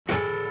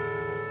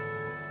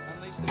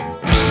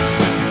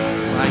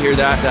When I hear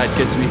that, that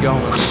gets me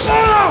going.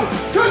 Oh!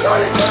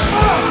 230!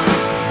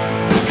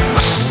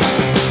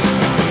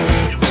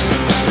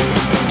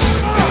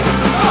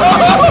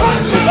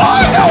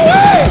 Oh, no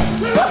way!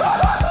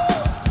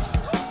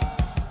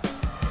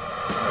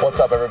 What's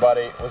up,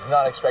 everybody? Was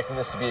not expecting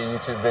this to be a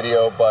YouTube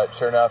video, but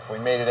sure enough, we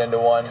made it into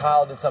one.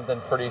 Kyle did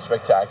something pretty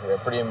spectacular,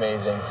 pretty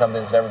amazing,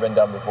 something that's never been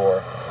done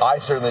before. I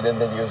certainly didn't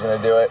think he was going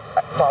to do it.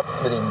 I thought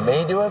that he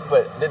may do it,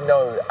 but didn't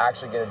know he would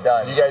actually get it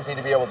done. You guys need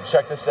to be able to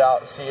check this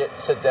out, see it,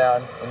 sit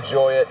down,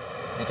 enjoy it,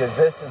 because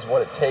this is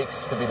what it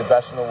takes to be the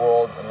best in the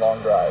world in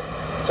long drive.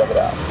 Check it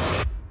out.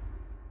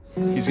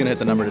 He's going to hit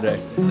the number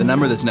today. The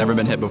number that's never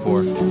been hit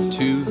before.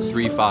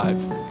 235.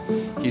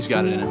 He's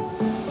got it in him.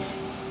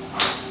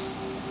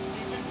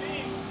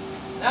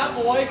 That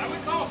boy. I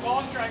would call a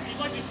ball strike. He's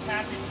like just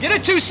tapping. Get a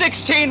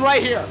 216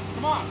 right here.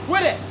 Come on.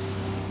 Quit it.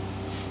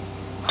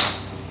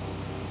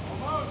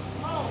 Almost.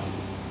 Almost.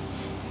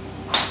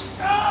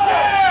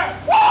 Yeah!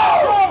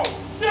 Whoa!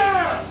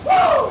 Yeah!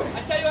 Whoa!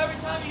 I tell you, every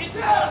time you hit the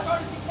ball as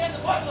hard as you can, the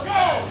ball goes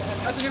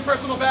fast. That's a new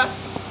personal best.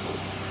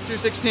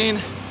 216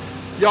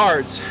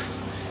 yards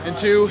and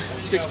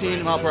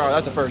 216 mile per hour.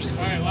 That's a first. All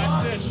right,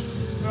 last ditch.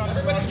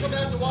 Everybody's coming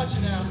out to watch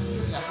you now.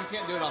 If you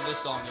can't do it on this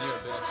song, you're a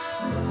bitch.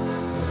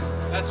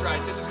 That's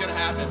right. This is going to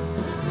happen.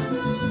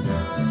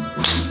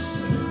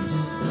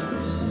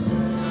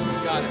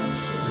 He's got it.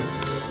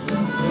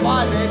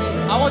 Fly, baby.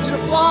 I want you to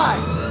fly.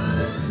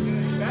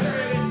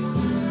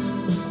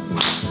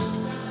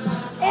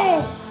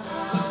 Oh!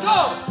 Let's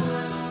go.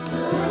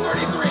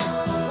 233.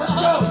 Let's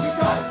go. You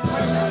got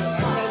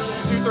it.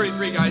 It's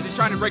 233, guys. He's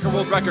trying to break a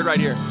world record right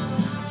here.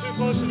 Too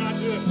close to not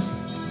do it.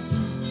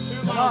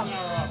 2 miles an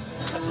hour off.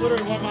 That's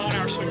literally 1 mile an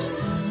hour swing speed.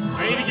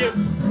 I need to get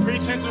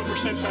 0.3%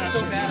 I'm faster.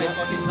 so mad I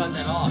fucking cut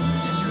that off.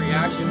 Just your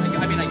reaction.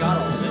 I mean, I got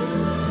all of it.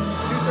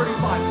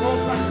 235.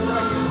 World record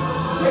right here.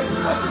 This is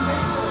what you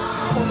made for.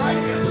 Well, right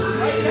here.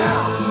 Right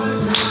now.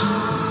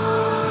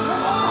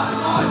 Come on.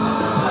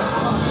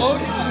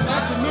 Load it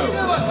back to move.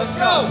 Let's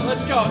go.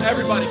 Let's go.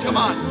 Everybody, come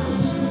on.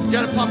 You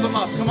got to pump him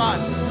up. Come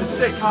on. This is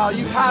it, Kyle.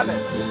 You have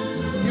it.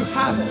 You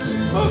have it.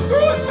 Move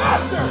through it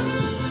faster.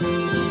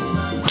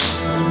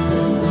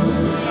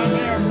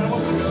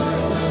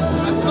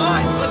 That's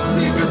fine. Let's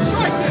see a good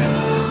strike then.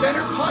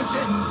 Center punch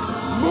it.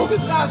 Move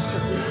it faster.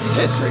 This is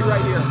history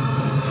right here.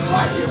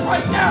 Right here,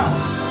 right now.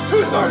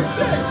 236.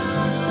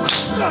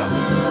 Let's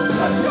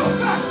go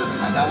faster than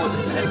that. That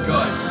wasn't even hit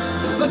good.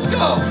 Let's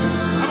go.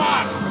 Come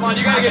on. Come on,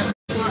 you gotta get.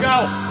 Let's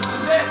go. This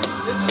is it.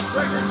 This is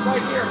records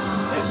right here.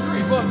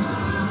 History books.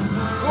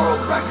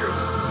 World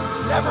records.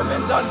 Never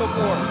been done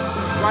before.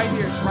 Right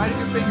here. It's right at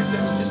your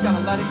fingertips. You just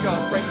gotta let it go.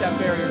 Break that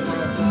barrier.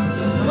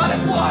 Let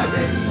it fly,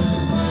 baby.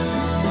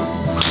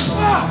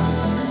 Oh!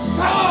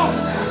 Oh!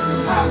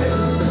 You have it.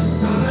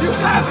 You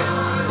have it.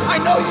 I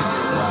know you do,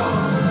 bro.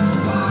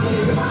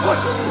 Just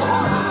push a little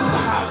harder.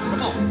 You have it.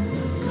 Come on.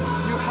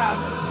 You have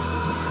it.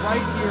 It's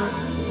right here,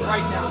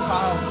 right now,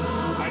 Kyle.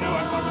 I know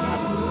I fucking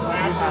have it.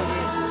 I absolutely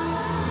do.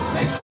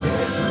 Make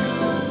history.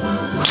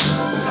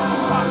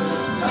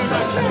 That's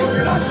okay.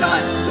 You're not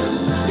done.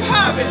 You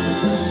have it.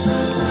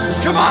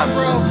 Come on,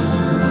 bro.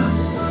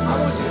 I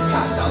want you to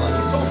pass out like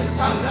you told me to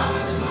pass out.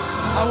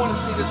 I want to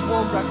see this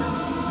world record.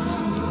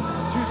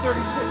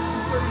 236,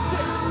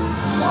 236.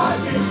 Fly,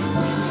 baby.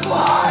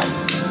 Fly.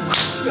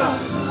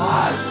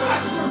 Fly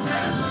faster,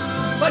 man.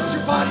 Let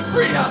your body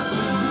free up.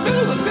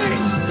 Middle of the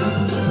face.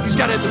 He's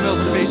got to hit the middle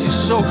of the face. He's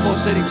so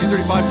close to hitting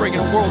 235, breaking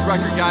a world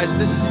record, guys.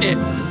 This is it.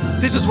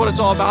 This is what it's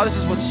all about. This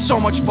is what's so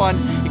much fun,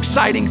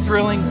 exciting,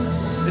 thrilling.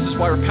 This is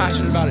why we're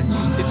passionate about it.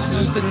 It's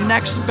just the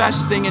next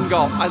best thing in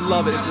golf. I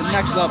love it. It's the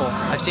next level.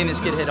 I've seen this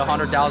kid hit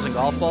 100,000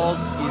 golf balls.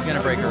 He's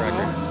gonna break a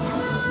record.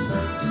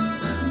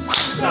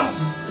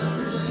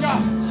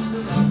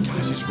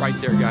 Guys, he's right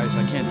there, guys.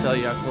 I can't tell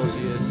you how close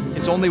he is.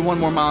 It's only 1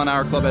 more mile an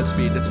hour club head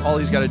speed. That's all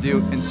he's got to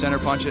do, and center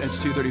punch it. It's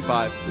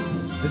 235.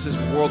 This is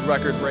world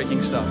record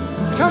breaking stuff.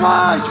 Come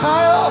on,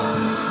 Kyle!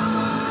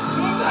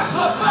 Move that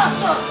club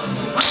faster!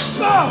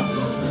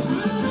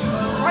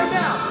 Right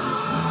now!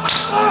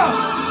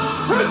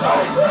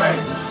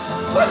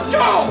 233! Let's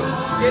go!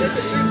 Get it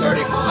to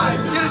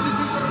 235. Get it to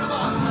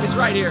 235. It's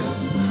right here.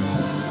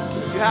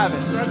 You have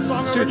it.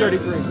 It's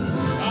 233.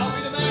 I'll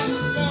be the man.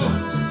 Let's go.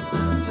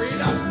 Free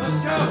it up.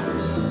 Let's go.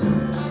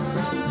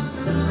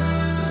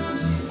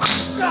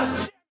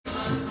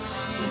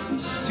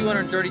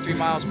 233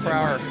 miles per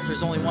hour.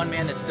 There's only one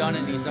man that's done it,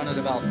 and he's done it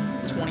about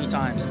 20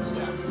 times. It's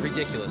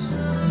ridiculous.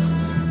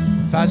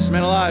 Fastest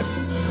man alive.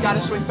 You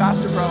gotta swing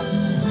faster, bro.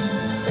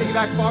 Take it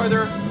back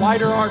farther,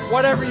 wider arc,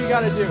 whatever you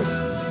gotta do.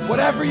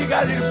 Whatever you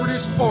gotta do to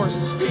produce force,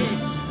 speed,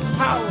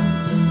 power.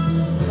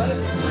 Let it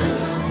be free.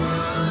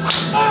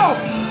 Oh!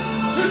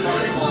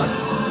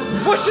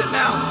 231. Push it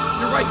now.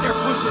 You're right there,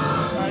 push it.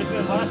 I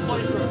said last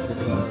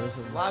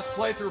playthrough. Last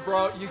playthrough,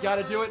 bro. You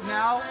gotta do it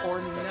now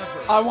or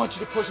never. I want you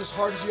to push as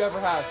hard as you ever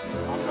have.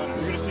 I'm gonna.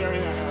 You're gonna see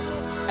everything I have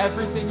left.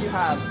 Everything you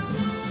have.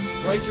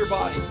 Break your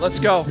body. Let's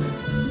go.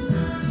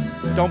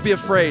 Don't be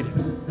afraid.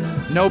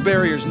 No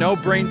barriers, no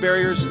brain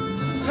barriers.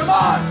 Come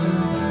on!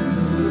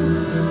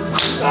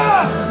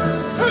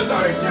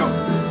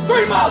 232.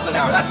 3 miles an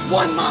hour. That's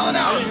 1 mile an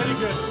hour.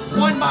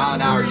 1 mile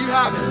an hour. You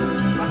have it.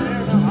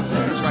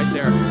 He's right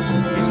there.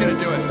 He's gonna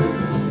do it.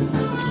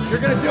 You're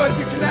gonna do it if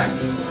you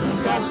connect.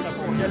 I'm fast enough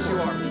for you. Yes, you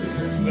are.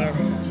 There.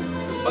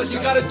 But you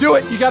gotta do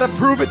it. You gotta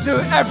prove it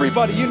to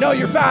everybody. You know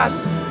you're fast.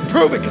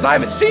 Prove it, because I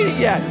haven't seen it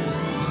yet.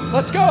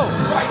 Let's go.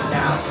 Right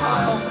now,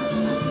 Kyle.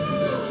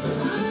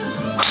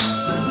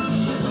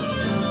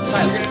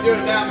 You're gonna do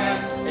it now,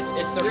 man. It's the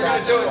You're gonna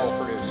fastest do it. goal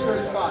produced.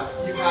 35.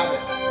 You have it.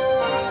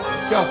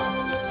 Let's go.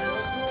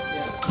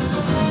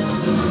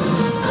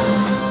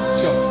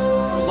 Let's go.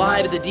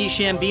 Live at the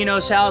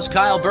DeChambeau's house,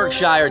 Kyle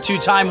Berkshire,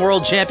 2-time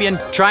world champion,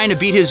 trying to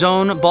beat his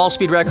own ball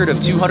speed record of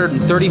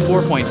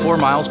 234.4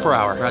 miles per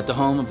hour. We're at the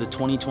home of the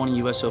 2020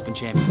 US Open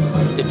champion,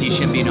 the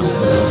DeChambeau.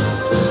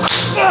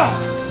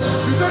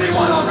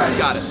 231 already.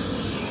 Got it.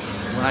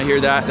 When I hear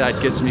that,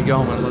 that gets me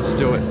going. Let's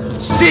do it.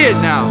 Let's see it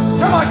now.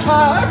 Come on,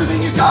 Kyle.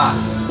 Everything you got.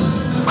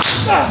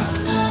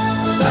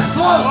 That's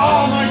close.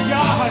 Oh my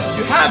God.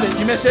 You have it.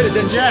 You mishit it,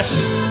 didn't you? Yes.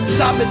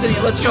 Stop missing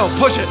it. Let's go.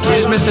 Push it. You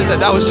just missed it.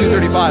 That was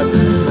 235.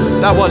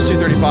 That was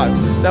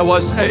 235. It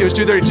was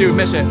 232.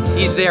 Miss it.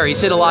 He's there.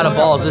 He's hit a lot of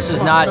balls. This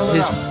is not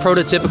his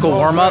prototypical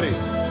warm-up.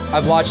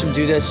 I've watched him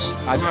do this.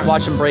 I've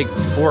watched him break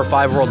 4 or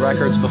 5 world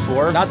records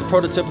before. Not the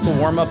prototypical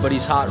warm-up, but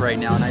he's hot right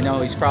now, and I know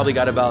he's probably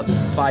got about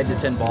 5 to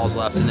 10 balls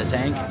left in the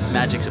tank.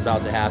 Magic's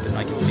about to happen.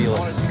 I can feel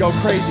it. Go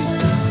crazy.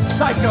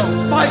 Psycho.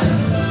 Fight.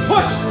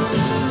 Push.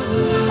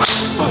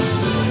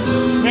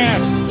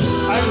 Man,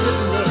 I haven't hit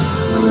good.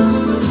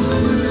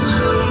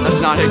 That's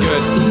not hit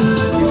good.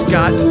 He's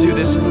got to do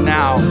this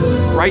now.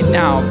 Right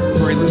now,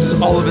 before he loses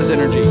all of his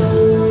energy.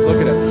 Look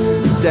at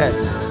him. He's dead.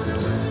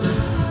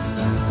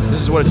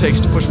 This is what it takes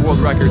to push world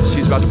records.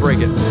 He's about to break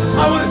it.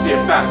 I want to see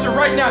it faster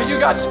right now. You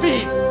got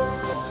speed.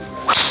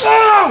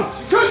 Oh!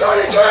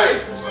 233!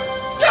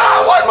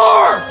 Yeah, one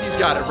more! He's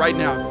got it right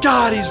now.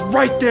 God, he's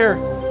right there.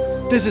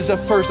 This is a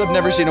first. I've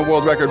never seen a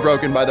world record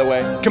broken, by the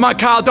way. Come on,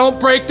 Kyle, don't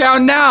break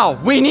down now.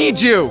 We need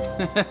you.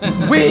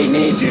 We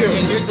need you.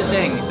 And here's the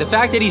thing, the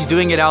fact that he's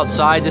doing it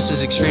outside, this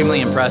is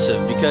extremely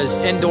impressive because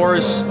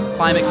indoors,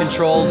 climate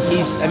controlled,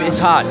 I mean, it's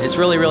hot. It's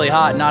really, really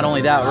hot. Not only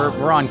that,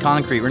 we're on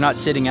concrete. We're not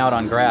sitting out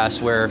on grass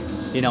where,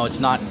 you know, it's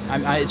not,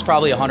 it's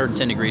probably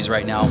 110 degrees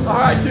right now. All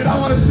right, dude, I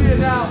want to see it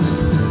now.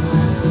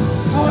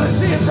 I want to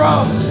see it,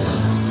 bro.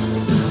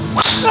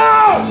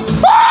 No!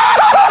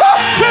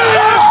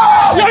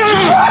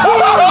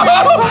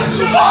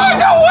 Oh,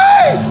 no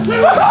way!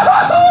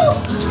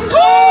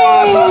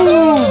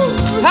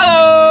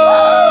 Hello!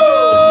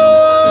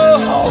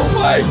 Oh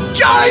my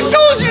God, I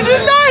told you,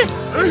 didn't I?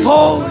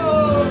 Holy.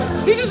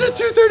 He just hit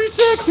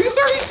 236.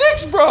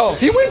 236, bro.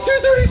 He went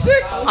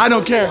 236. I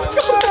don't care.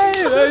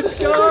 Hey, let's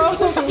go.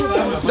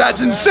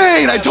 That's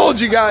insane. I told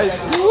you guys.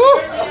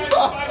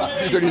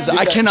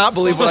 I cannot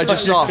believe what I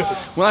just saw.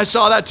 When I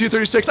saw that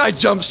 236, I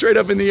jumped straight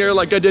up in the air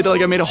like I did,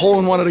 like I made a hole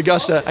in one at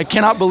Augusta. I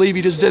cannot believe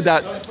he just did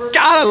that.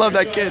 God, I love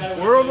that kid.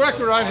 World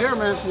record right here,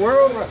 man.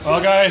 World record. Well,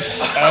 guys,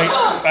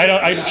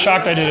 I'm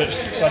shocked I did it,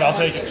 but I'll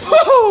take it.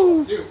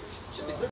 Woo!